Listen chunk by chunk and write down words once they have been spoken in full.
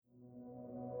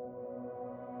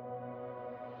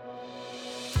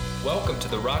Welcome to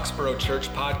the Roxborough Church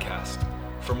Podcast.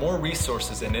 For more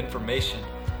resources and information,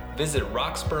 visit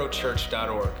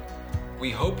roxboroughchurch.org.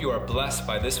 We hope you are blessed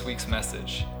by this week's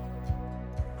message.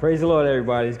 Praise the Lord,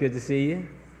 everybody. It's good to see you.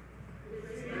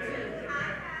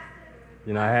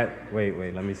 You know,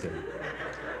 wait, let me see.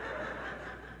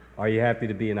 Are you happy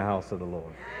to be in the house of the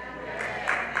Lord?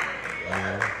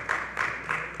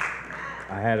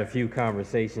 I had a few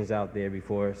conversations out there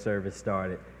before service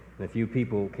started, and a few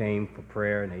people came for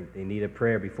prayer, and they needed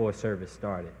prayer before service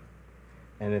started.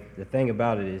 And the thing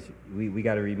about it is, we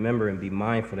got to remember and be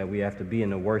mindful that we have to be in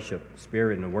the worship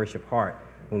spirit and the worship heart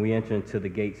when we enter into the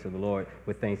gates of the Lord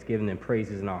with thanksgiving and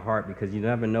praises in our heart, because you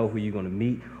never know who you're going to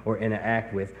meet or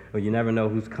interact with, or you never know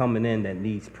who's coming in that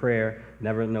needs prayer,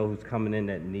 never know who's coming in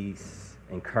that needs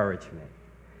encouragement.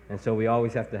 And so we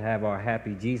always have to have our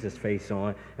happy Jesus face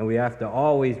on, and we have to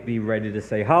always be ready to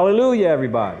say, hallelujah,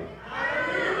 everybody. Hallelujah.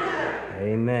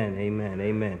 Amen, amen,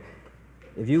 amen.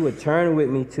 If you would turn with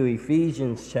me to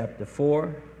Ephesians chapter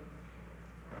 4.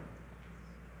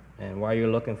 And while you're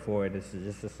looking for it, this is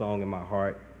just a song in my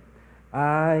heart.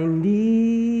 I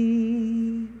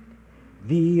need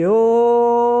thee,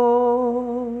 oh,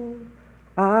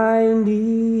 I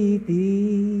need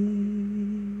thee.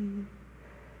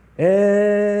 Every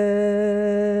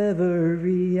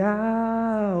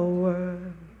hour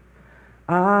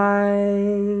I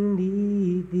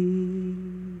need thee.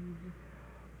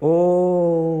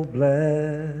 Oh,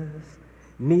 bless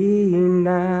me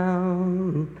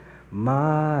now,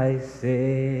 my Savior.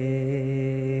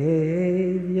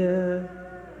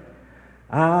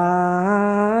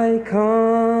 I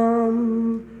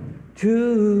come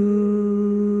to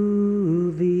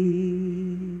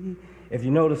thee. If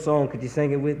you know the song, could you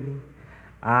sing it with me?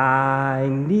 I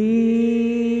need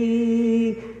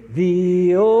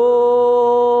thee,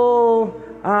 oh,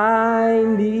 I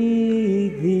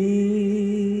need thee.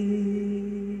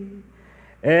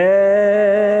 Every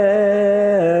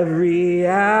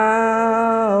hour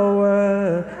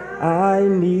I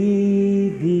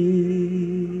need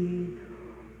thee.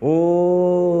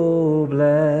 Oh,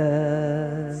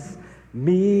 bless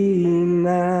me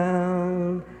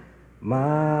now,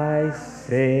 my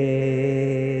Savior.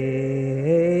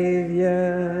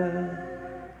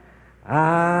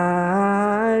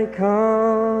 I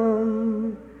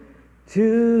come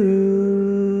to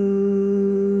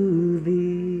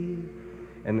thee.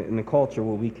 And in the culture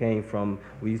where we came from,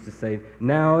 we used to say,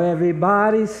 now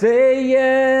everybody say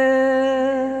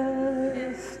yes,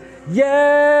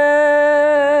 yes,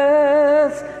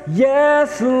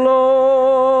 yes,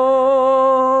 Lord.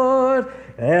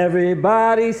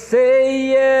 Everybody say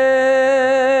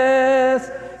yes,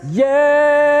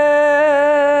 yes,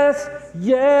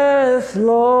 yes,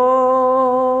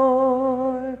 Lord.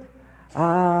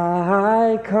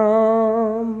 I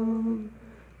come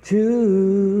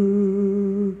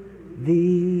to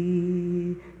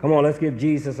thee. Come on, let's give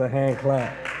Jesus a hand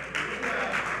clap.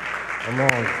 Come on,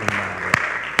 somebody.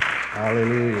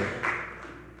 Hallelujah.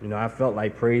 You know, I felt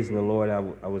like praising the Lord. I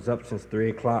was up since 3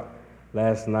 o'clock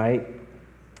last night,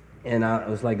 and I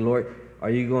was like, Lord, are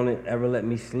you going to ever let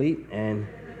me sleep? And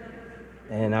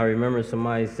I remember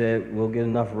somebody said, we'll get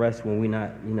enough rest when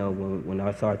when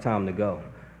it's our time to go.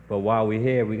 But while we're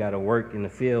here, we got to work in the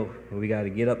field, and we got to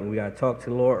get up and we got to talk to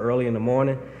the Lord early in the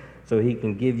morning so he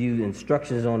can give you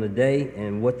instructions on the day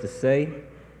and what to say.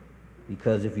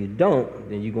 Because if you don't,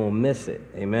 then you're going to miss it.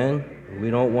 Amen? We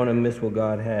don't want to miss what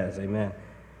God has. Amen?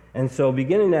 And so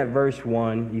beginning at verse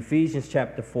 1, Ephesians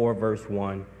chapter 4, verse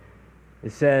 1,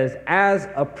 it says, as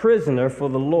a prisoner for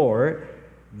the Lord,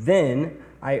 then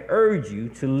I urge you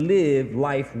to live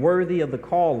life worthy of the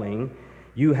calling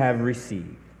you have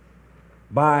received,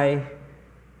 by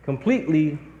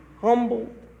completely humble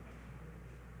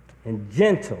and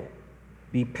gentle,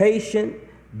 be patient,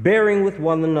 bearing with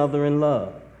one another in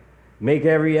love. Make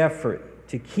every effort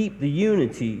to keep the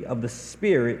unity of the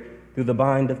Spirit through the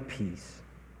bond of peace.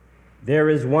 There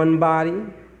is one body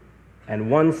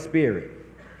and one Spirit,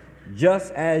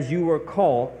 just as you were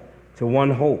called to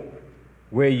one hope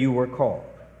where you were called.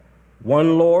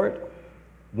 One Lord,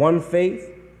 one faith,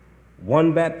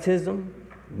 one baptism,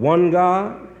 one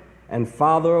God and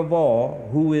Father of all,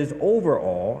 who is over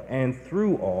all and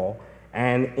through all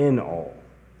and in all.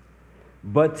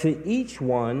 But to each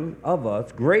one of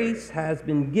us grace has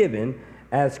been given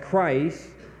as Christ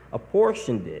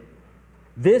apportioned it.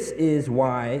 This is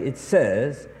why it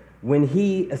says, when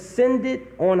he ascended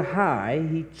on high,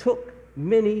 he took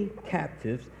many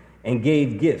captives and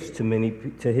gave gifts to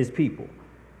his people.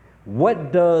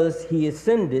 What does he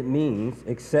ascended means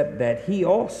except that he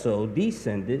also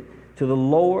descended to the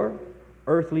lower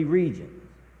earthly regions?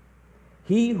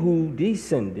 He who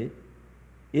descended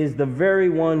is the very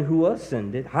one who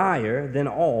ascended higher than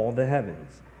all the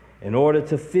heavens, in order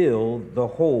to fill the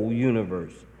whole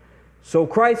universe. So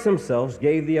Christ himself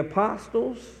gave the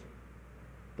apostles,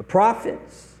 the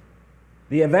prophets,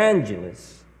 the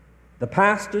evangelists, the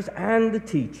pastors, and the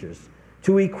teachers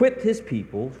to equip his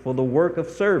people for the work of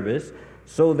service,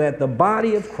 so that the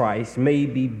body of Christ may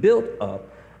be built up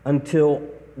until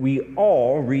we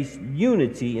all reach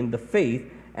unity in the faith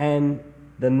and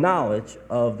the knowledge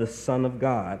of the Son of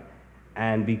God,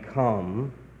 and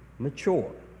become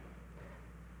mature,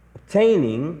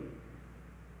 attaining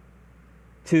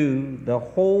to the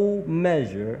whole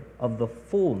measure of the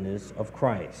fullness of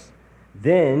Christ.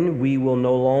 Then we will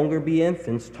no longer be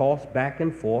infants, tossed back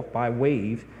and forth by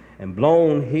waves and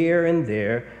blown here and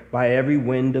there by every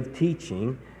wind of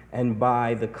teaching, and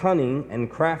by the cunning and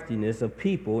craftiness of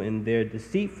people in their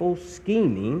deceitful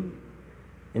scheming.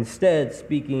 Instead,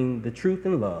 speaking the truth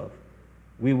in love,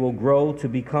 we will grow to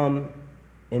become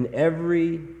in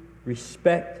every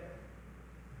respect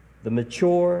the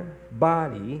mature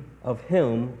body of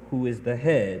him who is the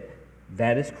head,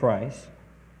 that is Christ.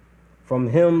 From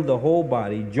him the whole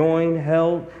body, joined,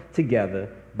 held together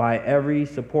by every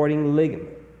supporting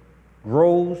ligament,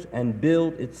 grows and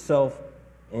builds itself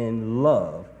in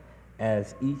love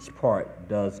as each part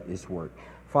does its work.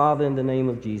 Father, in the name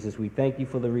of Jesus, we thank you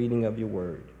for the reading of your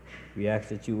word. We ask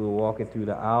that you will walk it through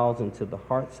the aisles into the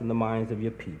hearts and the minds of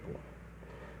your people.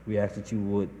 We ask that you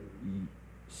would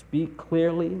speak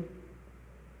clearly,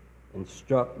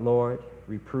 instruct, Lord,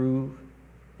 reprove,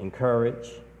 encourage,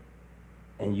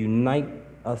 and unite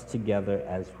us together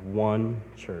as one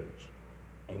church.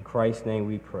 In Christ's name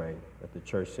we pray. Let the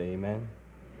church say amen.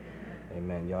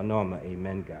 Amen. Y'all know I'm an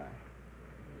amen guy.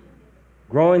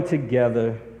 Growing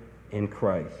together in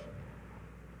Christ.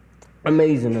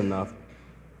 Amazing enough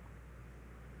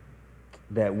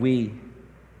that we,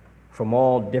 from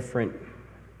all different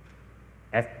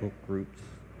ethnic groups,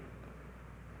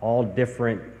 all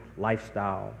different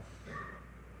lifestyles,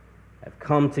 have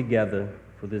come together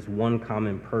for this one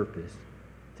common purpose,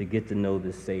 to get to know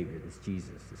this Savior, this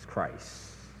Jesus, this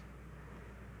Christ.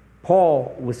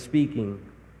 Paul was speaking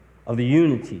of the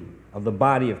unity of the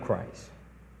body of Christ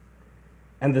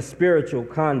and the spiritual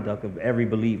conduct of every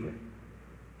believer.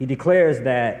 He declares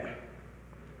that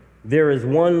there is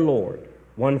one Lord,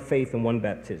 one faith, and one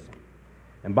baptism.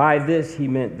 And by this he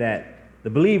meant that the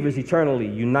believers eternally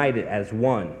united as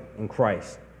one in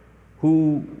Christ,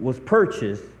 who was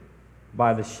purchased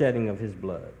by the shedding of his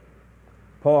blood.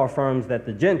 Paul affirms that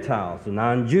the Gentiles, the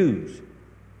non-Jews,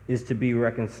 is to be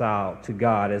reconciled to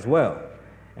God as well,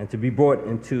 and to be brought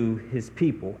into his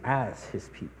people as his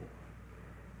people.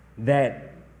 That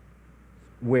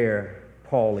where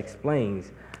Paul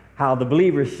explains how the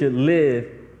believers should live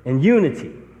in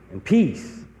unity and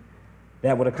peace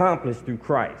that would accomplish through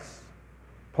Christ.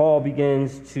 Paul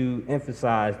begins to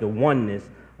emphasize the oneness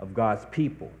of God's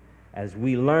people as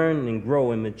we learn and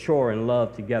grow and mature in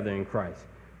love together in Christ.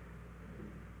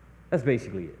 That's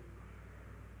basically it.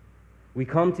 We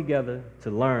come together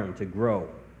to learn, to grow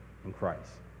in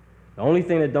Christ. The only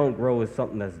thing that don't grow is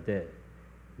something that's dead.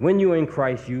 When you're in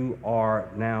Christ, you are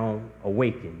now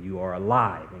awakened. You are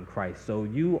alive in Christ. So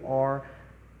you are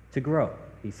to grow.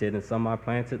 He said, and some I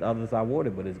planted, others I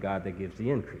watered, but it's God that gives the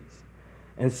increase.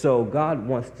 And so God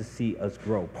wants to see us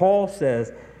grow. Paul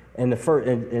says in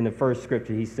the first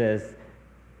scripture, he says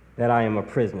that I am a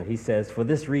prisoner. He says, for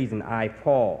this reason, I,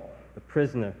 Paul, the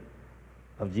prisoner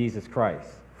of Jesus Christ,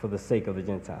 for the sake of the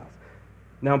Gentiles.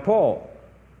 Now, Paul,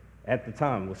 at the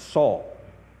time, was Saul.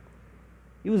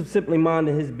 He was simply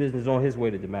minding his business on his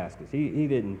way to Damascus.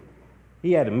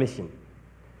 He had a mission.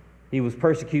 He was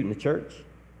persecuting the church.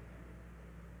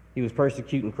 He was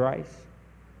persecuting Christ.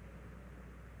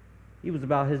 He was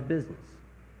about his business,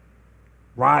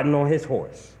 riding on his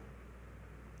horse,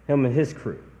 him and his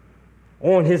crew,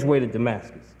 on his way to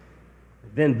Damascus.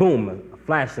 Then, boom, a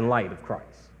flashing light of Christ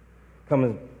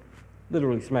comes,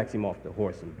 literally smacks him off the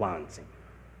horse and blinds him.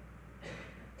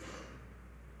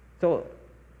 So,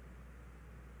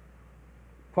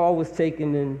 Paul was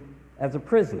taken in as a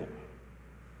prisoner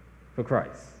for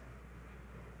Christ.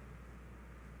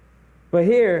 But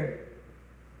here,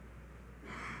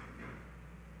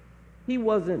 he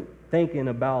wasn't thinking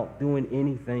about doing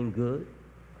anything good.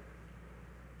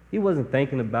 He wasn't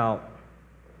thinking about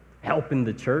helping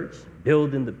the church,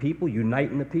 building the people,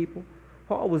 uniting the people.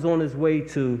 Paul was on his way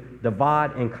to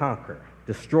divide and conquer,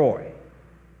 destroy,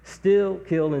 steal,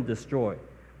 kill, and destroy.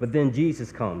 But then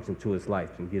Jesus comes into his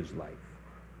life and gives life.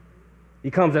 He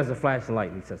comes as a flashing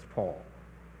light and he says, Paul.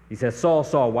 He says, Saul,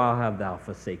 Saul, why have thou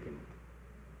forsaken me?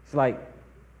 It's like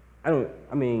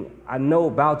I know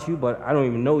about you, but I don't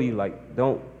even know you. Like,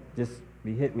 don't just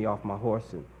be hitting me off my horse.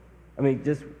 Well,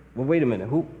 wait a minute.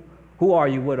 Who are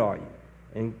you? What are you?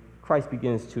 And Christ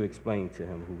begins to explain to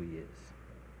him who he is.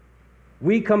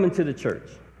 We come into the church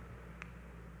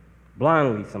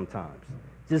blindly sometimes,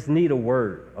 just need a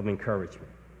word of encouragement.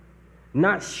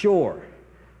 Not sure.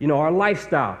 Our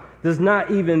lifestyle does not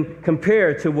even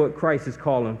compare to what Christ is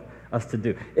calling us to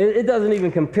do. It doesn't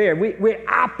even compare. We're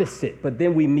opposite, but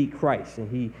then we meet Christ,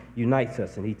 and he unites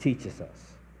us, and he teaches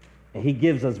us. And he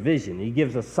gives us vision. He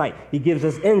gives us sight. He gives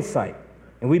us insight.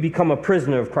 And we become a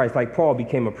prisoner of Christ, like Paul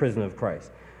became a prisoner of Christ.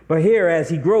 But here, as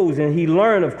he grows and he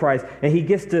learns of Christ, and he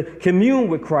gets to commune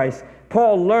with Christ,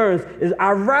 Paul learns,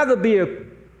 I'd rather be a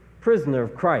prisoner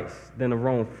of Christ than to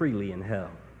roam freely in hell.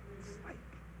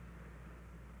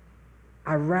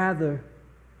 I'd rather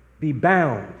be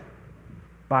bound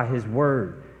by his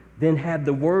word than have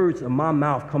the words of my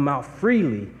mouth come out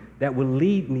freely that will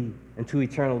lead me into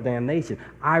eternal damnation.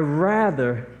 I'd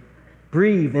rather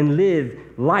breathe and live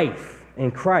life in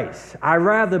Christ. I'd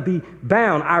rather be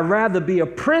bound. I'd rather be a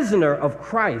prisoner of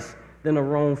Christ than to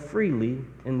roam freely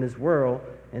in this world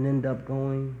and end up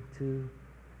going to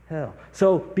hell.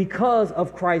 So because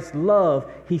of Christ's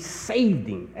love, he saved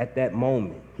him at that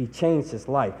moment. He changed his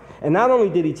life. And not only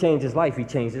did he change his life, he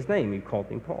changed his name. He called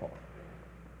him Paul.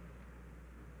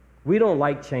 We don't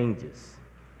like changes.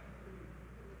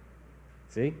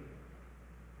 See?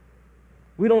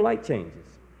 We don't like changes.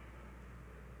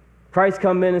 Christ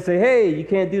come in and say, hey, you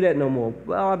can't do that no more.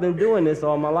 Well, I've been doing this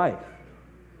all my life.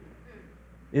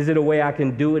 Is it a way I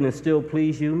can do it and still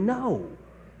please you? No.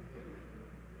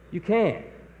 You can't.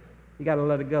 You got to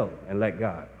let it go and let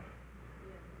God.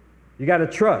 You got to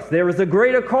trust. There is a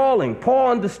greater calling.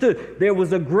 Paul understood there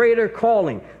was a greater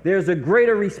calling. There's a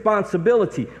greater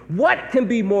responsibility. What can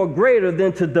be more greater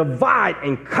than to divide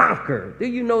and conquer? Do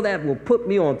you know that will put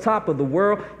me on top of the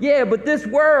world? Yeah, but this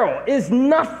world is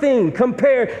nothing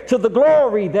compared to the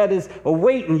glory that is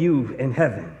awaiting you in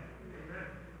heaven.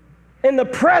 In the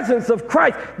presence of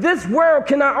Christ, this world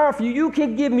cannot offer you. You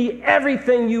can give me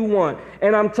everything you want.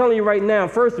 And I'm telling you right now,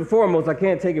 first and foremost, I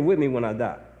can't take it with me when I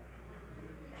die.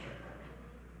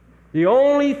 The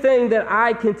only thing that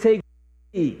I can take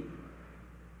with me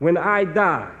when I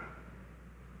die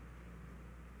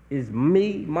is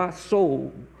me, my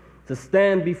soul, to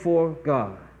stand before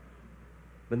God.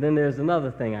 But then there's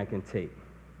another thing I can take.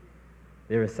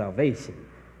 There is salvation.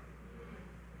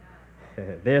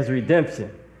 There's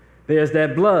redemption. There's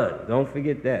that blood. Don't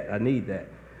forget that. I need that.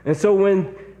 And so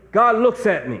when God looks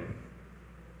at me,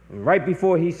 and right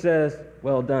before he says,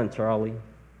 well done, Charlie.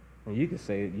 And you can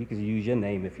say it, you can use your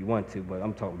name if you want to, but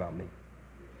I'm talking about me.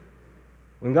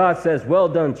 When God says, well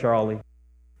done, Charlie,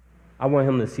 I want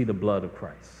him to see the blood of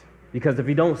Christ. Because if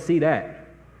he don't see that,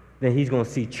 then he's going to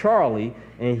see Charlie,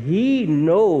 and he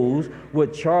knows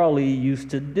what Charlie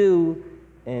used to do,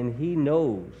 and he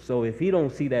knows. So if he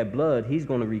don't see that blood, he's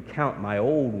going to recount my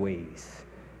old ways,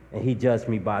 and he judged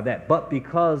me by that. But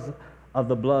because of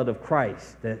the blood of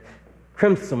Christ, that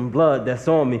crimson blood that's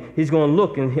on me, he's going to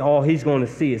look, and all he's going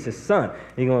to see is his son.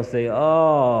 He's going to say,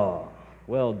 oh,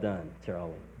 well done,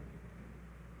 Charlie.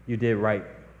 You did right.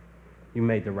 You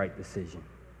made the right decision.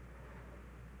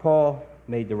 Paul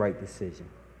made the right decision.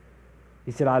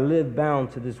 He said, I live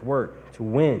bound to this work to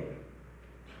win.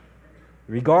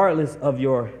 Regardless of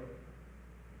your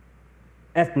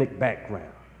ethnic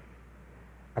background,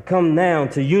 I come now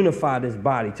to unify this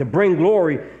body, to bring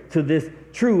glory to this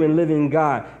true and living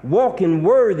God, walking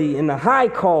worthy in the high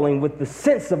calling with the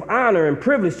sense of honor and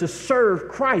privilege to serve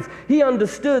Christ. He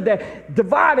understood that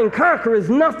divide and conquer is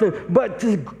nothing, but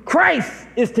Christ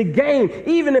is to gain.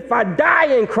 Even if I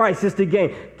die in Christ, is to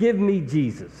gain. Give me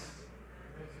Jesus.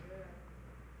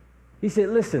 He said,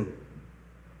 listen,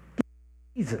 give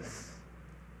me Jesus.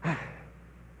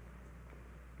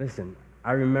 Listen,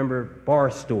 I remember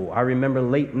Barstool. I remember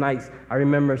late nights. I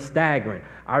remember staggering.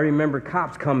 I remember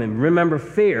cops coming. Remember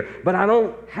fear. But I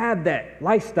don't have that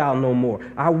lifestyle no more.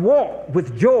 I walk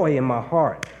with joy in my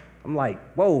heart. I'm like,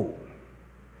 whoa.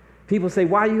 People say,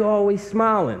 why are you always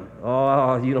smiling?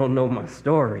 Oh, you don't know my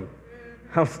story.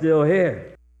 I'm still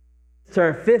here.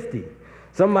 Turned 50.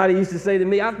 Somebody used to say to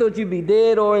me, I thought you'd be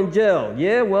dead or in jail.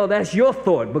 Yeah, well, that's your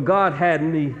thought, but God had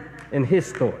me in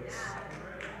his thoughts.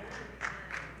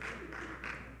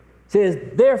 Says,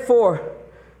 therefore,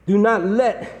 do not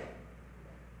let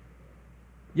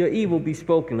your evil be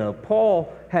spoken of.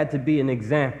 Paul had to be an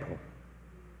example.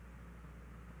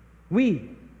 We,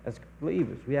 as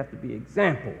believers, we have to be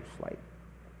examples. Like,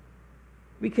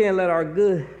 we can't let our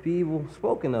good be evil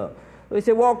spoken of. So he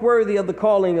said, walk worthy of the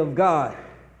calling of God.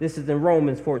 This is in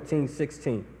Romans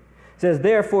 14:16. It says,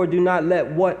 therefore, do not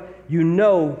let what you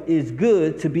know is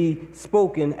good to be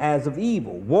spoken as of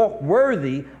evil. Walk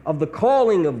worthy of the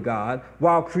calling of God,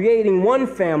 while creating one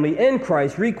family in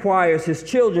Christ requires his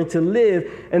children to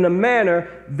live in a manner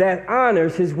that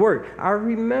honors his work. I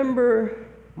remember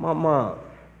my mom.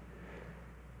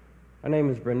 Her name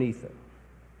is Bernitha.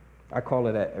 I call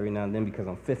her that every now and then because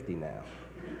I'm 50 now.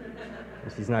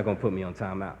 And she's not going to put me on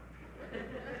timeout.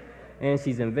 And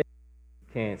she's in Vegas.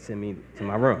 Can't send me to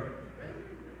my room.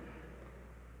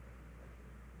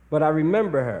 But I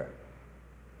remember her.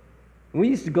 We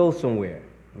used to go somewhere.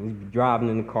 We'd be driving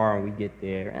in the car and we get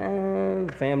there.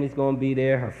 The family's going to be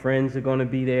there. Her friends are going to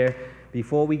be there.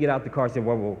 Before we get out the car, I said,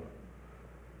 whoa.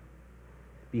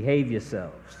 Behave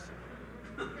yourselves.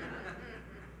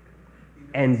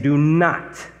 And do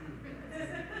not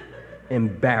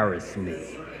embarrass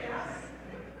me.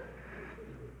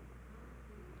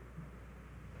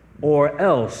 Or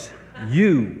else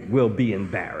you will be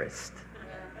embarrassed.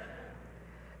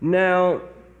 Now,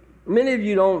 many of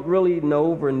you don't really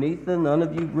know Bernitha. None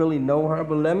of you really know her.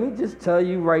 But let me just tell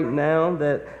you right now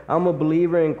that I'm a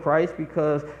believer in Christ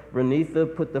because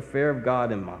Bernitha put the fear of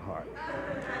God in my heart.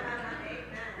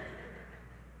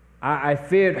 I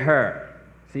feared her.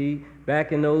 See,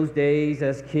 back in those days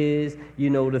as kids,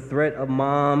 the threat of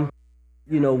mom,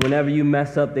 whenever you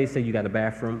mess up, they say, you got a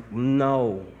bathroom?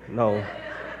 No.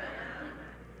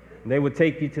 They would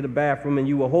take you to the bathroom, and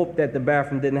you would hope that the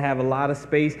bathroom didn't have a lot of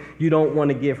space. You don't want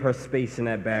to give her space in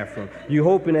that bathroom. You're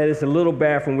hoping that it's a little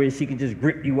bathroom where she can just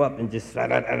grip you up and just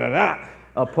da-da-da-da-da,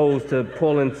 opposed to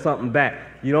pulling something back.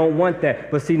 You don't want that.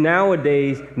 But see,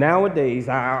 nowadays,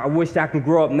 I wish I could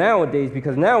grow up nowadays,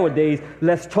 because nowadays,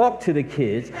 let's talk to the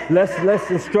kids.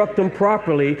 Let's instruct them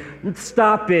properly.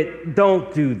 Stop it.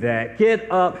 Don't do that.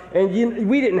 Get up. And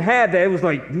we didn't have that. It was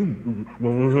like,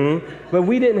 but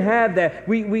we didn't have that.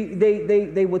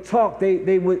 They would talk.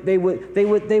 They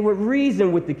would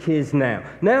reason with the kids now.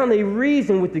 Now they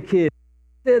reason with the kids.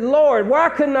 He said, Lord, why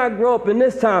couldn't I grow up in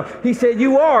this time? He said,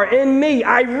 you are in me.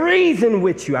 I reason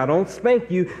with you. I don't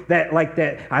spank you like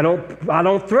that. I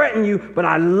don't threaten you, but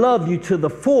I love you to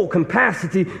the full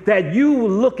capacity that you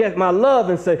will look at my love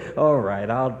and say, all right,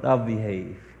 I'll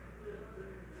behave.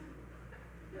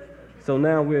 So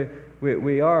now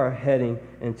we are heading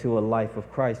into a life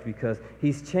of Christ because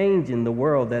he's changing the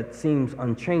world that seems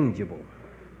unchangeable.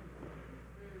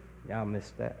 Y'all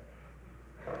missed that.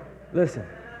 Listen.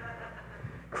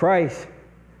 Christ,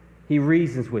 he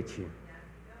reasons with you.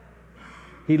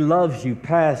 He loves you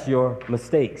past your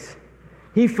mistakes.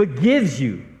 He forgives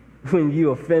you when you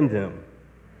offend him.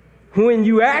 When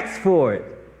you ask for it,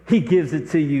 he gives it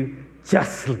to you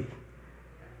justly.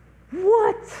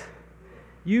 What?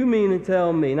 You mean to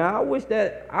tell me? Now, I wish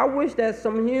that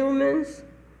some humans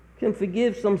can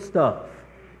forgive some stuff.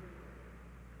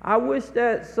 I wish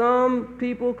that some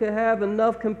people could have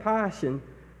enough compassion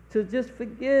to just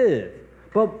forgive.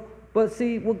 But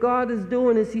see, what God is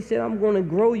doing is he said, I'm going to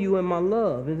grow you in my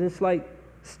love. And it's like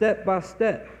step by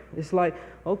step. It's like,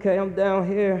 okay, I'm down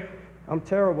here. I'm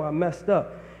terrible. I messed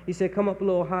up. He said, come up a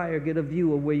little higher, get a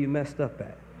view of where you messed up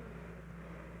at.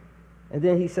 And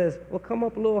then he says, well, come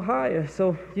up a little higher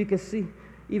so you can see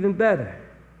even better.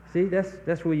 See,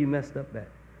 that's where you messed up at.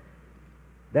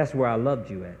 That's where I loved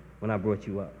you at when I brought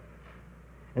you up.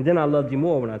 And then I loved you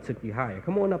more when I took you higher.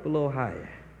 Come on up a little higher.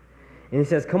 And he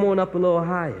says, come on up a little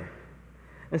higher.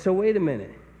 And so, wait a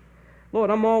minute. Lord,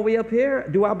 I'm all the way up here.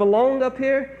 Do I belong up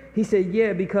here? He said,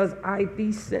 yeah, because I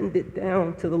descended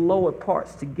down to the lower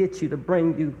parts to get you, to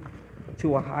bring you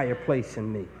to a higher place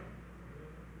in me.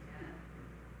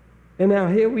 And now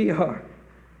here we are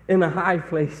in a high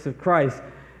place of Christ.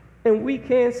 And we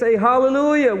can't say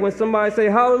hallelujah. When somebody say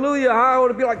hallelujah, I ought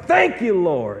to be like, thank you,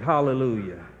 Lord.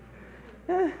 Hallelujah.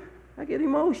 I get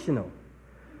emotional.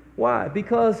 Why?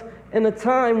 Because in a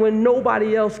time when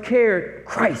nobody else cared,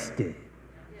 Christ did.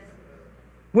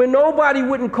 When nobody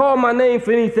wouldn't call my name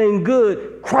for anything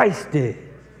good, Christ did.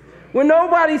 When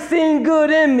nobody seen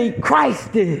good in me,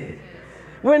 Christ did.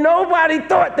 When nobody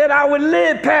thought that I would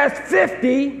live past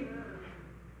 50,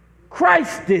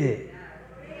 Christ did.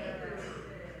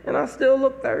 And I still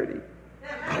look 30.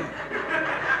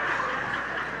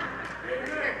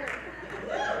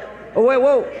 Oh, wait,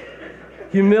 whoa.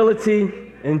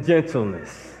 Humility and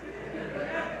gentleness.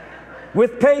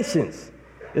 With patience.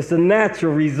 It's a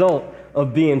natural result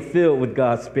of being filled with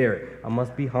God's Spirit. I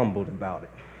must be humbled about it.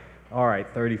 All right,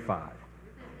 35.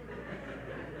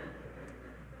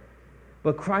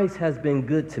 But Christ has been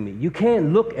good to me. You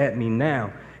can't look at me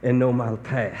now and know my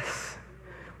past.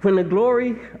 When the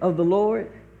glory of the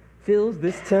Lord fills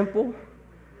this temple,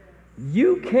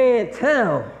 you can't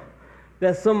tell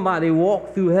that somebody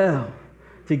walked through hell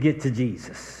to get to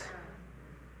Jesus.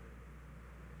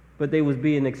 But they was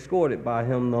being escorted by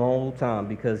him the whole time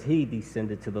because he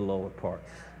descended to the lower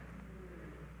parts.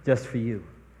 Just for you.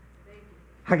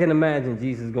 I can imagine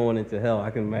Jesus going into hell.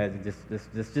 I can imagine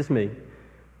just me.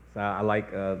 So I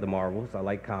like the Marvels. I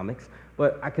like comics.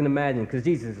 But I can imagine, because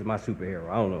Jesus is my superhero.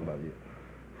 I don't know about you.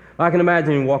 I can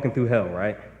imagine him walking through hell,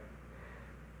 right?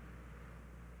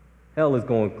 Hell is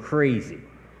going crazy.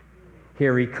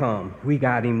 Here he come. We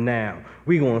got him now.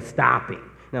 We going to stop him.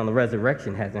 Now, the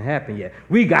resurrection hasn't happened yet.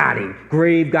 We got him.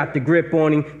 Grave got the grip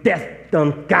on him. Death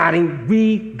done got him.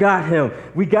 We got him.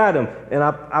 We got him. And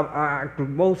I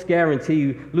can most guarantee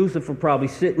you, Lucifer probably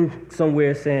sitting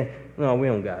somewhere saying, no, we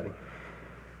don't got him.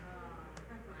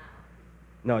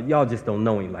 No, y'all just don't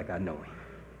know him like I know him.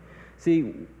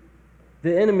 See,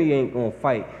 the enemy ain't going to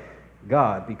fight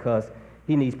God because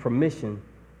he needs permission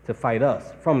to fight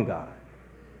us from God.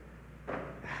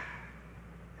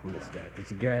 I missed that.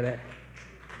 Did you grab that?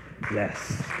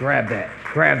 Yes, grab that.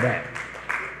 Grab that.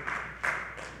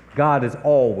 God is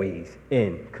always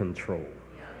in control.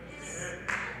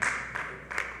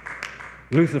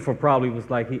 Lucifer probably was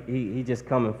like, he just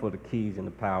coming for the keys and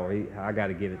the power. I got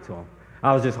to give it to him.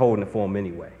 I was just holding it for him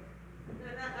anyway.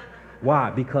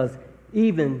 Why? Because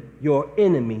even your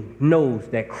enemy knows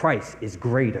that Christ is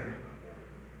greater.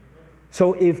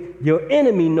 So if your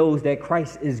enemy knows that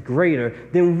Christ is greater,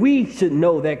 then we should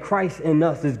know that Christ in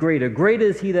us is greater. Greater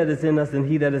is he that is in us than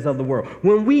he that is of the world.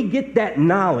 When we get that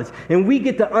knowledge and we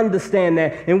get to understand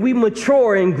that and we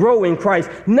mature and grow in Christ,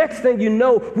 next thing you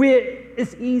know,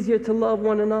 it's easier to love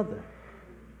one another.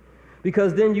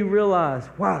 Because then you realize,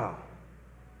 wow,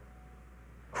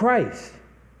 Christ,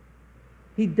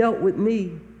 he dealt with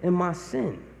me and my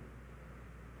sin.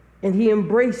 And he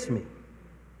embraced me.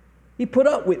 He put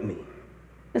up with me.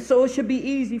 And so it should be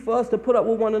easy for us to put up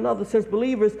with one another since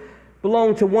believers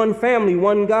belong to one family,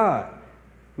 one God.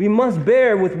 We must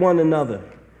bear with one another.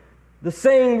 The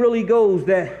saying really goes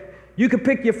that you can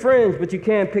pick your friends, but you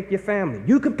can't pick your family.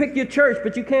 You can pick your church,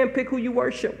 but you can't pick who you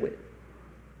worship with.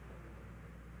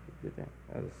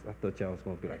 I thought y'all was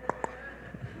going to be like,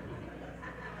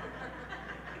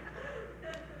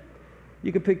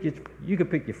 you can pick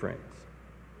your friends,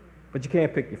 but you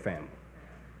can't pick your family.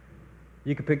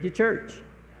 You can pick your church,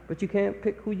 but you can't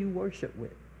pick who you worship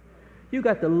with. You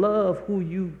got to love who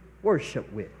you worship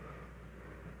with.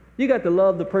 You got to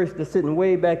love the person that's sitting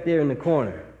way back there in the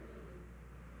corner.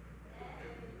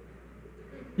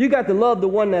 You got to love the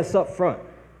one that's up front.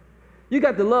 You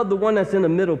got to love the one that's in the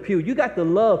middle pew. You got to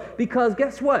love, because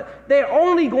guess what? They're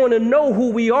only going to know who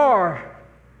we are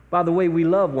by the way we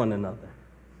love one another.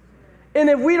 And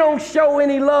if we don't show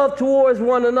any love towards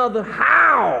one another,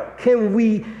 how can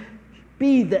we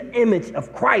be the image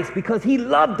of Christ? Because he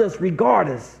loved us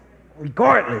regardless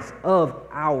of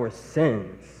our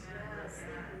sins.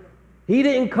 He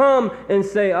didn't come and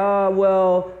say,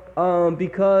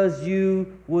 because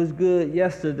you was good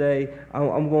yesterday,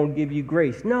 I'm going to give you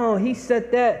grace. No, he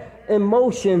set that in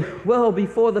motion well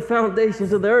before the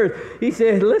foundations of the earth. He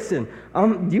said, listen,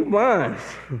 you mine.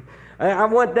 I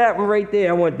want that one right there.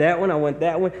 I want that one. I want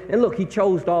that one. And look, he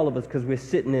chose all of us because we're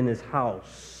sitting in his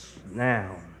house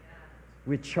now.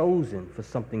 We're chosen for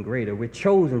something greater. We're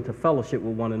chosen to fellowship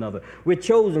with one another. We're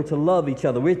chosen to love each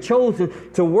other. We're chosen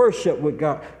to worship with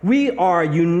God. We are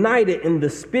united in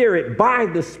the Spirit, by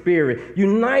the Spirit,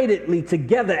 unitedly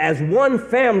together as one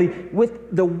family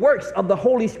with the works of the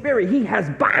Holy Spirit. He has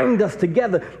bound us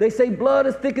together. They say blood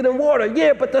is thicker than water.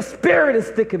 Yeah, but the Spirit is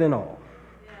thicker than all.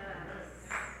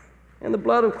 And the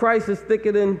blood of Christ is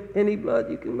thicker than any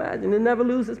blood you can imagine. It never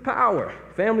loses power.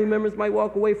 Family members might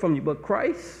walk away from you, but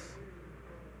Christ,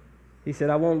 he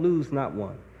said, I won't lose not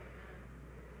one.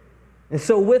 And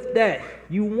so with that,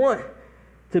 you want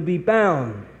to be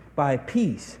bound by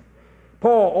peace.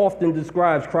 Paul often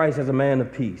describes Christ as a man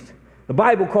of peace. The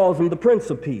Bible calls him the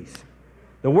Prince of Peace.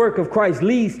 The work of Christ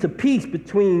leads to peace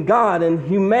between God and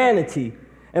humanity,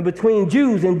 and between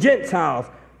Jews and Gentiles,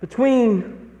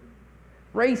 between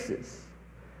races,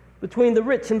 between the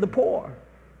rich and the poor.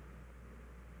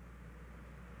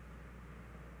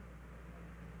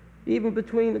 Even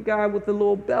between the guy with the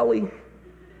little belly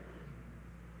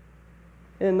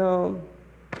and the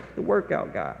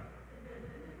workout guy.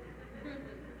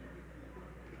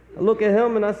 I look at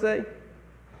him and I say,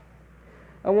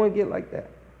 I want to get like that.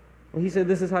 And he said,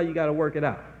 this is how you got to work it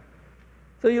out.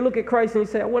 So you look at Christ and you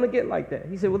say, I want to get like that.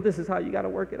 He said, well, this is how you got to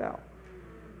work it out.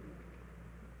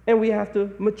 And we have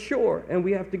to mature and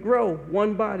we have to grow.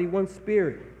 One body, one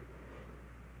spirit.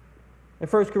 In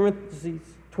 1 Corinthians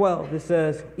 12, it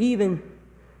says, even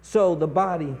so the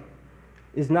body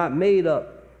is not made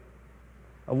up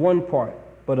of one part,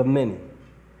 but of many.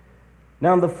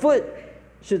 Now the foot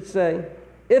should say,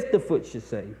 if the foot should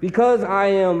say, because I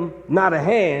am not a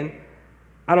hand,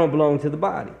 I don't belong to the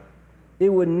body. It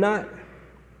would not,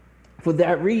 for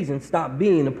that reason, stop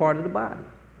being a part of the body.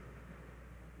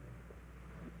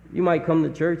 You might come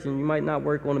to church and you might not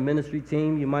work on a ministry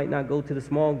team. You might not go to the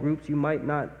small groups. You might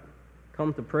not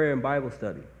come to prayer and Bible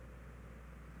study.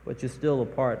 But you're still a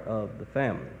part of the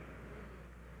family.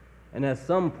 And at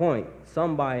some point,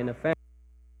 somebody in the family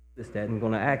is that and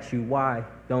going to ask you, why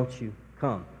don't you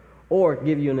come? Or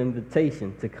give you an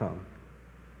invitation to come.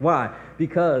 Why?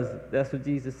 Because that's what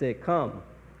Jesus said, come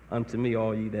unto me,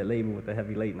 all ye that labor with a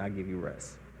heavy weight, and I give you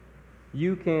rest.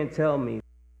 You can't tell me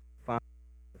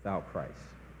without Christ.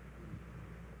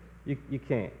 You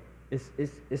can't.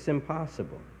 It's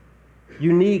impossible.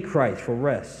 You need Christ for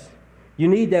rest. You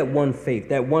need that one faith,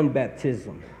 that one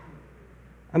baptism.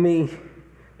 I mean,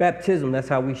 baptism, that's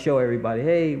how we show everybody,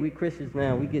 hey, we Christians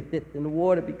now, we get dipped in the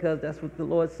water because that's what the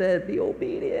Lord said, be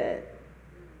obedient.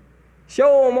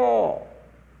 Show them all.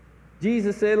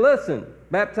 Jesus said, listen,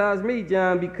 baptize me,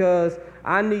 John, because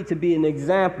I need to be an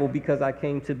example, because I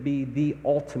came to be the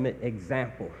ultimate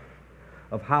example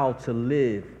of how to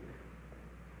live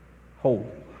holy.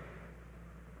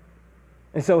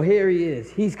 And so here he is.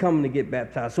 He's coming to get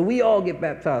baptized. So we all get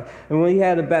baptized. And when he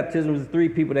had a baptism, there's 3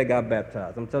 people that got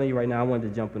baptized. I'm telling you right now, I wanted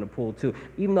to jump in the pool too.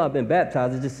 Even though I've been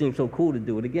baptized, it just seems so cool to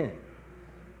do it again.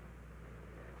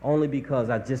 Only because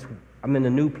I'm in a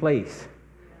new place.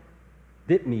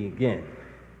 Dip me again.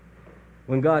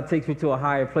 When God takes me to a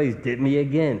higher place, dip me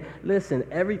again. Listen,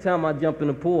 every time I jump in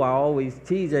the pool, I always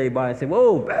tease everybody and say,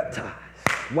 whoa, baptized.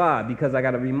 Why? Because I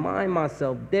got to remind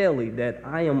myself daily that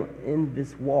I am in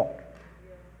this walk.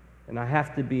 And I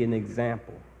have to be an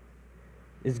example.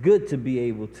 It's good to be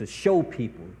able to show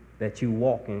people that you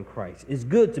walk in Christ. It's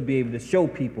good to be able to show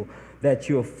people that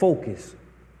you're focused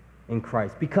in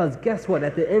Christ. Because guess what?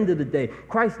 At the end of the day,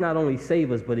 Christ not only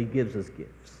saves us, but he gives us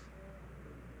gifts.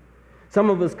 Some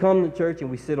of us come to church and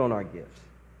we sit on our gifts.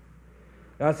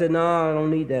 God said, no, I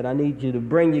don't need that. I need you to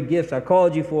bring your gifts. I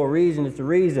called you for a reason. It's a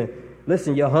reason.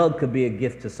 Listen, your hug could be a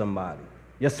gift to somebody.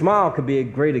 Your smile could be a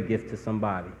greater gift to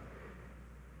somebody.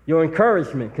 Your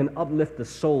encouragement can uplift the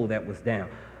soul that was down.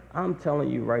 I'm telling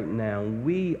you right now,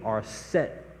 we are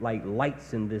set like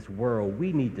lights in this world.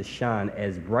 We need to shine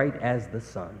as bright as the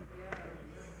sun.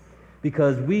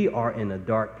 Because we are in a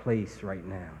dark place right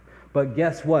now. But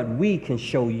guess what? We can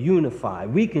show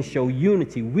unified. We can show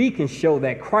unity. We can show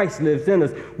that Christ lives in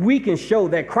us. We can show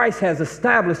that Christ has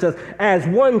established us as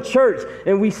one church.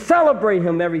 And we celebrate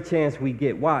him every chance we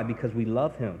get. Why? Because we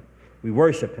love him. We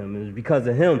worship him. It's because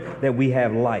of him that we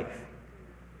have life.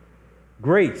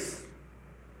 Grace.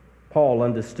 Paul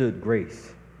understood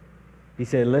grace. He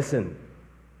said, listen,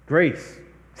 grace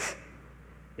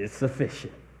is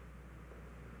sufficient.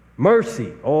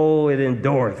 Mercy, oh, it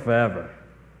endureth forever.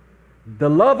 The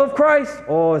love of Christ,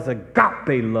 oh, it's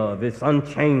agape love. It's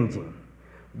unchanging.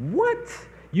 What?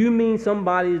 You mean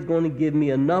somebody is going to give me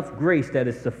enough grace that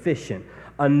is sufficient,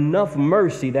 enough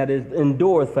mercy that is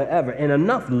endureth forever, and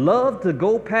enough love to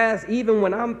go past even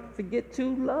when I forget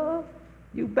to love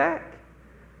you back?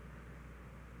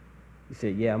 He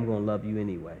said, yeah, I'm going to love you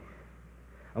anyway.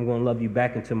 I'm going to love you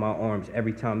back into my arms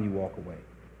every time you walk away.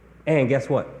 And guess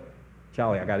what?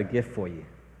 Charlie, I got a gift for you.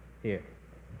 Here.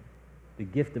 The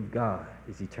gift of God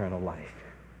is eternal life.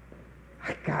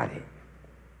 I got it.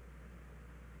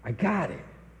 I got it.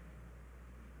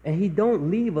 And he don't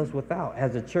leave us without.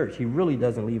 As a church, he really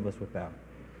doesn't leave us without.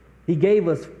 He gave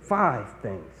us 5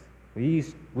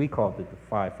 things. We called it the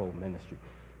fivefold ministry.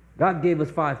 God gave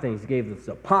us 5 things. He gave us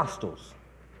apostles,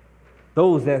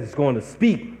 those that's going to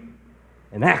speak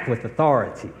and act with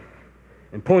authority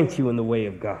and point you in the way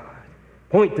of God.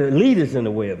 Point the leaders in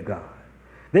the way of God.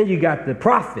 Then you got the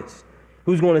prophets,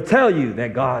 who's going to tell you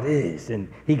that God is,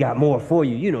 and he got more for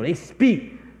you. You know, they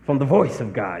speak from the voice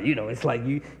of God. You know, it's like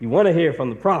you want to hear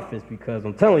from the prophets, because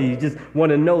I'm telling you, you just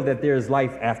want to know that there is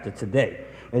life after today.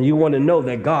 And you want to know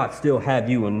that God still have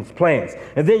you in his plans.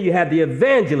 And then you have the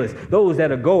evangelists, those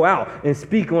that go out and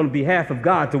speak on behalf of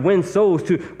God to win souls,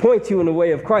 to point you in the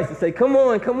way of Christ and say, come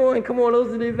on, come on, come on.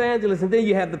 Those are the evangelists. And then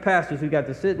you have the pastors who got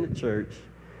to sit in the church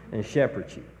and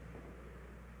shepherd you.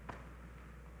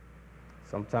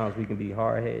 Sometimes we can be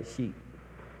hard-headed sheep.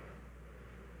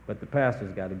 But the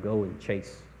pastor's got to go and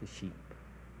chase the sheep.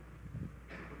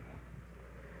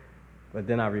 But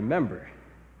then I remember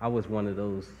I was one of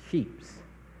those sheeps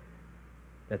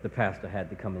that the pastor had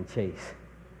to come and chase.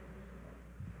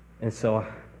 And so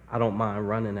I don't mind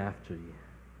running after you,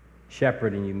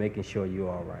 shepherding you, making sure you're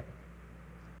all right.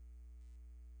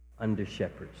 under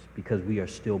shepherds because we are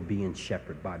still being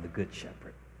shepherded by the good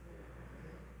shepherd.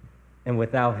 And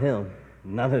without him,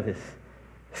 none of this,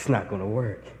 it's not going to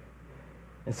work.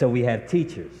 And so we have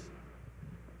teachers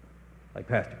like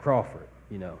Pastor Crawford.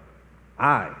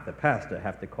 I, the pastor,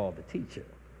 have to call the teacher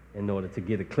in order to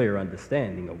get a clear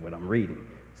understanding of what I'm reading.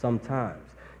 Sometimes,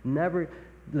 never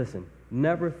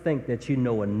think that you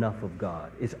know enough of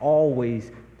God. It's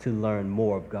always to learn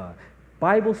more of God.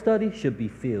 Bible study should be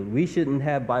filled. We shouldn't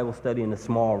have Bible study in a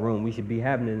small room. We should be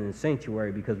having it in a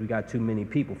sanctuary because we got too many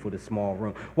people for the small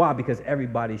room. Why? Because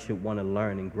everybody should want to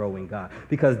learn and grow in God.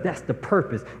 Because that's the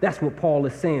purpose. That's what Paul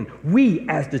is saying. We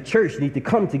as the church need to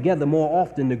come together more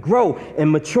often to grow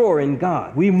and mature in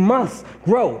God. We must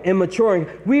grow and mature.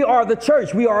 We are the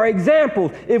church. We are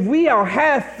examples. If we are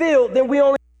half filled, then we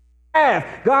only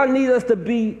half. God needs us to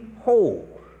be whole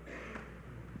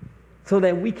so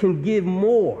that we can give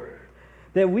more,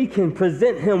 that we can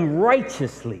present him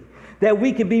righteously, that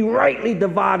we can be rightly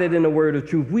divided in the word of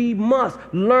truth. We must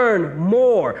learn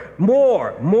more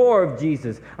of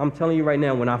Jesus. I'm telling you right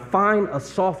now, when I find a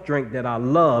soft drink that I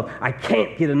love, I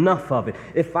can't get enough of it.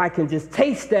 If I can just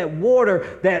taste that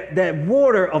water, that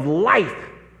water of life,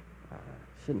 I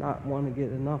should not want to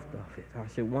get enough of it. I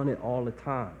should want it all the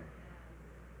time.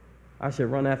 I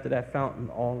should run after that fountain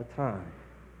all the time.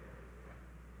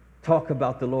 Talk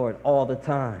about the Lord all the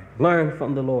time. Learn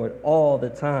from the Lord all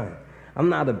the time. I'm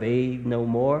not a babe no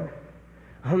more.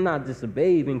 I'm not just a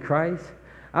babe in Christ.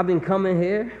 I've been coming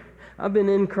here. I've been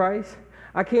in Christ.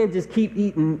 I can't just keep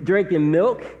drinking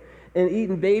milk and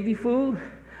eating baby food.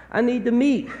 I need the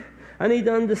meat. I need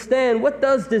to understand, what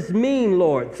does this mean,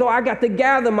 Lord? So I got to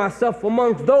gather myself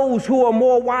amongst those who are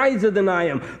more wiser than I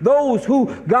am, those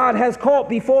who God has called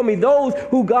before me, those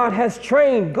who God has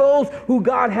trained, those who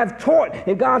God have taught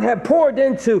and God have poured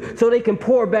into so they can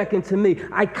pour back into me.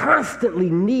 I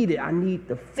constantly need it. I need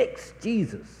to fix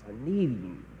Jesus. I need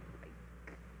him.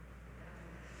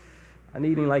 I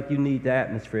need him like you need the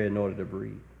atmosphere in order to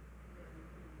breathe.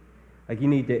 Like you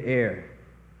need the air.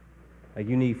 Like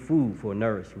you need food for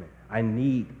nourishment. I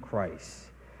need Christ.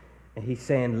 And he's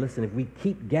saying, listen, if we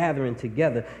keep gathering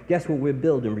together, guess what we're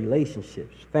building?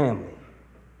 Relationships, family.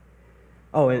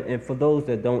 Oh, and for those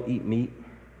that don't eat meat,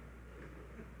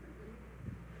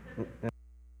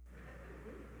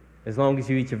 as long as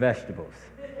you eat your vegetables.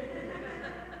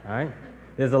 All right?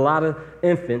 There's a lot of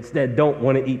infants that don't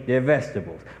want to eat their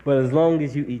vegetables. But as long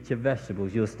as you eat your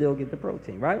vegetables, you'll still get the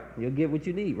protein, right? You'll get what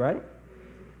you need, right?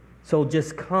 So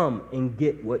just come and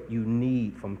get what you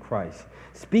need from Christ.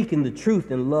 Speaking the truth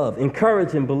in love,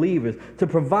 encouraging believers to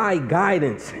provide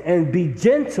guidance and be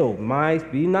gentle.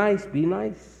 Be nice.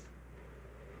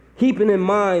 Keeping in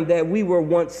mind that we were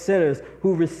once sinners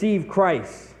who received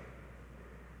Christ.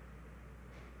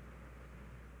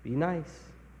 Be nice.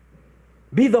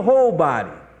 Be the whole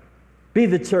body. Be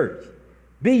the church.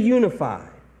 Be unified.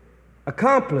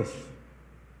 Accomplish.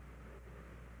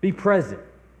 Be present.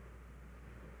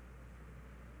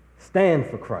 Stand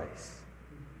for Christ.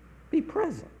 Be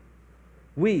present.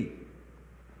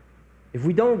 If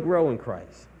we don't grow in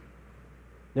Christ,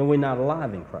 then we're not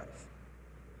alive in Christ.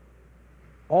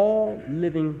 All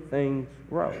living things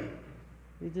grow.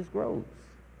 It just grows.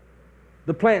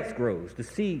 The plants grows. The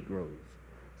seed grows.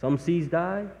 Some seeds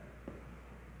die,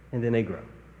 and then they grow.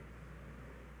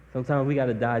 Sometimes we got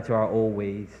to die to our old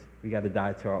ways. We got to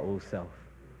die to our old self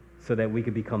so that we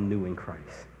can become new in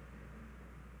Christ.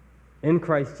 In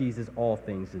Christ Jesus, all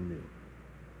things are new.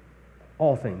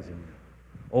 All things are new.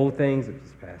 Old things have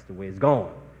just passed away. It's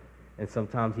gone. And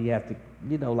sometimes you have to,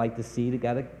 like the seed, it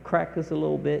got to crack us a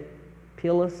little bit,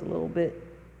 peel us a little bit,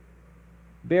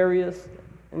 bury us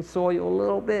in soil a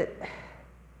little bit.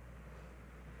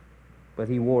 But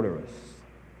he water us.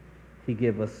 He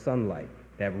give us sunlight,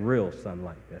 that real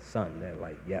sunlight, that sun, that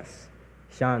light, yes,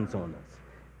 shines on us.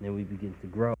 And then we begin to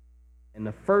grow. And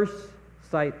the first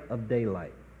sight of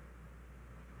daylight,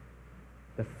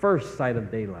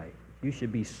 you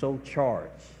should be so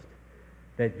charged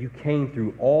that you came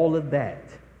through all of that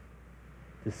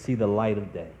to see the light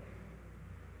of day.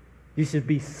 You should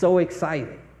be so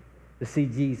excited to see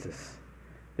Jesus,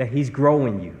 that he's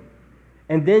growing you.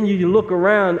 And then you look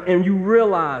around and you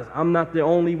realize, I'm not the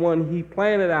only one he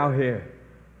planted out here.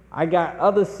 I got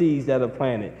other seeds that are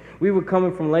planted. We were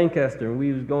coming from Lancaster, and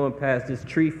we was going past this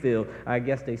tree field. I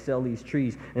guess they sell these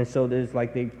trees. And so there's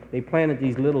like they planted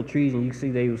these little trees, and you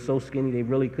see they were so skinny they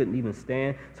really couldn't even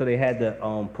stand. So they had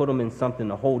to put them in something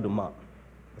to hold them up.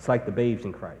 It's like the babes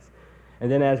in Christ. And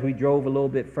then as we drove a little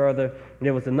bit further,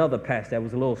 there was another patch that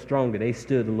was a little stronger. They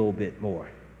stood a little bit more.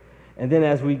 And then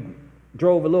as we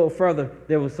drove a little further,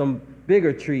 there was some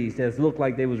bigger trees that looked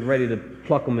like they was ready to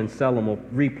pluck them and sell them or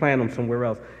replant them somewhere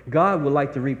else. God would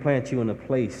like to replant you in a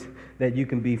place that you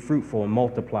can be fruitful and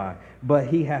multiply, but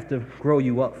he has to grow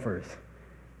you up first.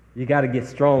 You got to get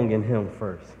strong in him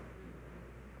first.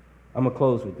 I'm going to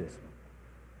close with this.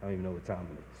 I don't even know what time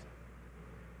it is.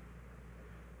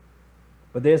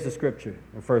 But there's the scripture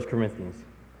in 1 Corinthians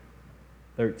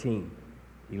 13.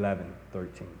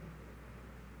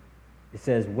 It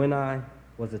says, when I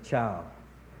was a child,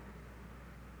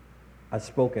 I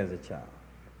spoke as a child.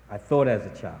 I thought as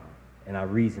a child, and I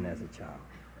reasoned as a child.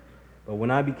 But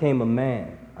when I became a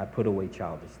man, I put away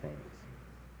childish things.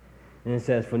 And it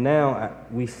says, for now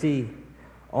we see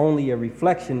only a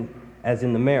reflection as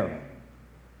in the mirror.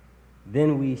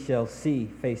 Then we shall see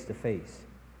face to face.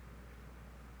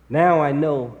 Now I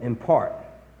know in part.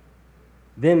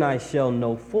 Then I shall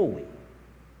know fully,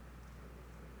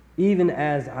 even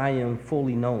as I am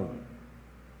fully known.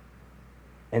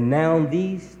 And now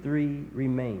these three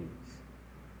remains: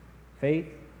 faith,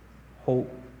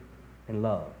 hope, and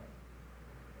love.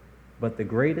 But the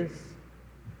greatest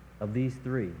of these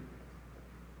three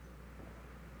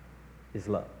is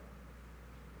love.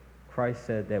 Christ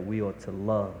said that we ought to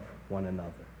love one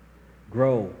another,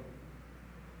 grow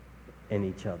in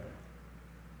each other,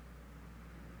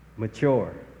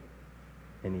 mature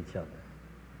in each other,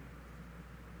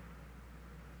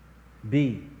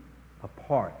 be a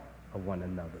part of one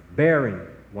another, bearing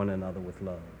one another with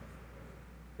love.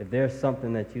 If there's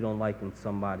something that you don't like in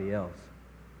somebody else,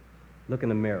 look in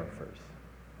the mirror first.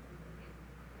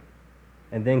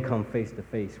 And then come face to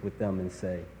face with them and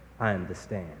say, I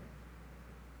understand.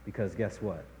 Because guess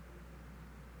what?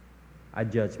 I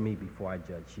judge me before I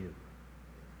judge you.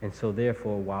 And so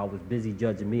therefore, while I was busy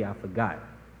judging me, I forgot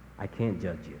I can't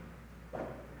judge you.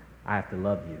 I have to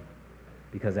love you.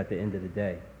 Because at the end of the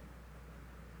day,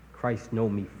 Christ knew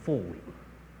me fully,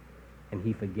 and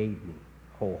he forgave me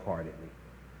wholeheartedly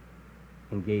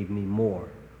and gave me more,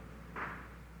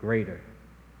 greater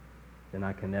than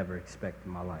I can ever expect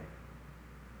in my life.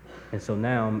 And so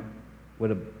now I'm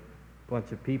with a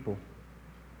bunch of people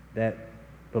that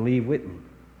believe with me.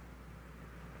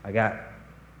 I got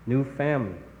new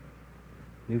family,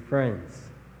 new friends.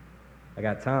 I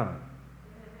got Tom.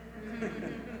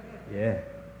 Yeah.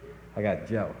 I got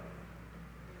Joe.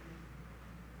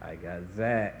 I got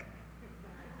Zach.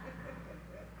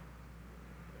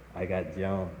 I got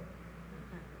Joan.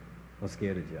 I'm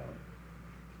scared of Joan.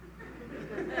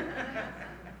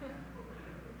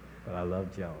 But I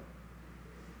love Joan.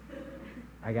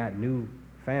 I got new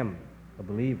family of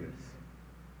believers.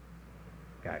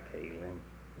 Got Caitlin.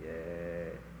 Yeah.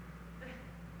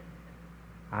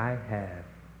 I have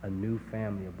a new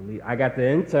family of believers. I got the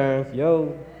interns.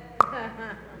 Yo.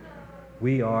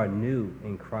 We are new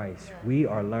in Christ. We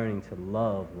are learning to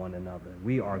love one another.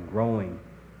 We are growing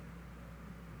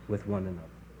with one another.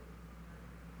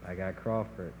 I got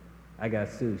Crawford. I got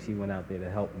Sue. She went out there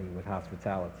to help me with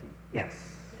hospitality. Yes.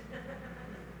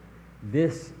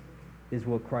 This is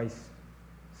what Christ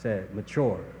said.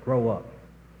 Mature, grow up.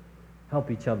 Help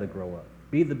each other grow up.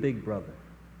 Be the big brother.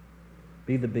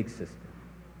 Be the big sister.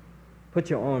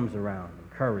 Put your arms around,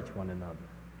 encourage one another.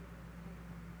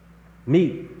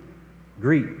 Meet,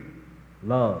 greet,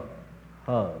 love,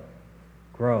 hug,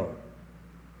 grow.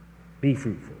 Be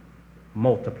fruitful,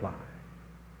 multiply,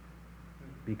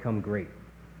 become great.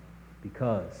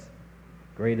 Because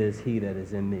greater is he that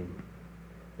is in me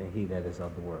than he that is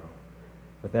of the world.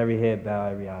 With every head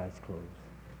bowed, every eyes closed.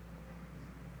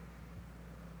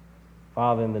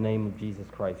 Father, in the name of Jesus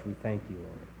Christ, we thank you,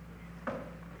 Lord.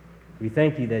 We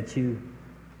thank you that you,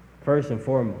 first and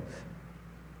foremost,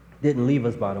 didn't leave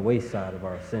us by the wayside of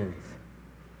our sins,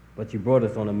 but you brought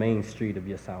us on the main street of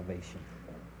your salvation.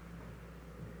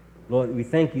 Lord, we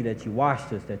thank you that you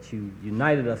washed us, that you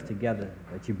united us together,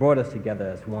 that you brought us together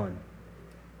as one,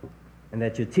 and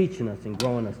that you're teaching us and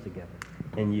growing us together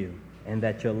in you, and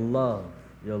that your love,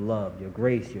 your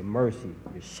grace, your mercy,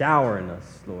 you're showering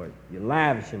us, Lord. You're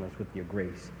lavishing us with your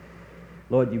grace.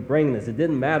 Lord, you bring us. It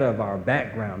didn't matter of our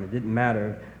background. It didn't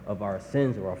matter of our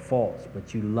sins or our faults,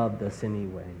 but you loved us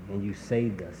anyway, and you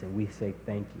saved us, and we say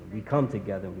thank you. We come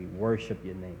together and we worship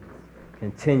your name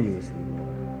continuously,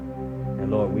 Lord. And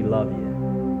Lord, we love you.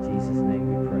 In Jesus'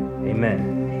 name we pray.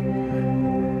 Amen.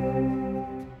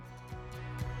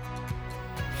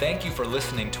 Thank you for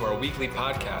listening to our weekly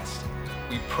podcast.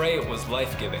 We pray it was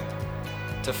life-giving.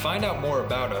 To find out more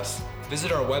about us,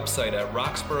 visit our website at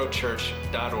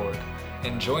roxboroughchurch.org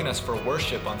and join us for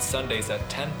worship on Sundays at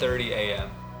 10:30 a.m.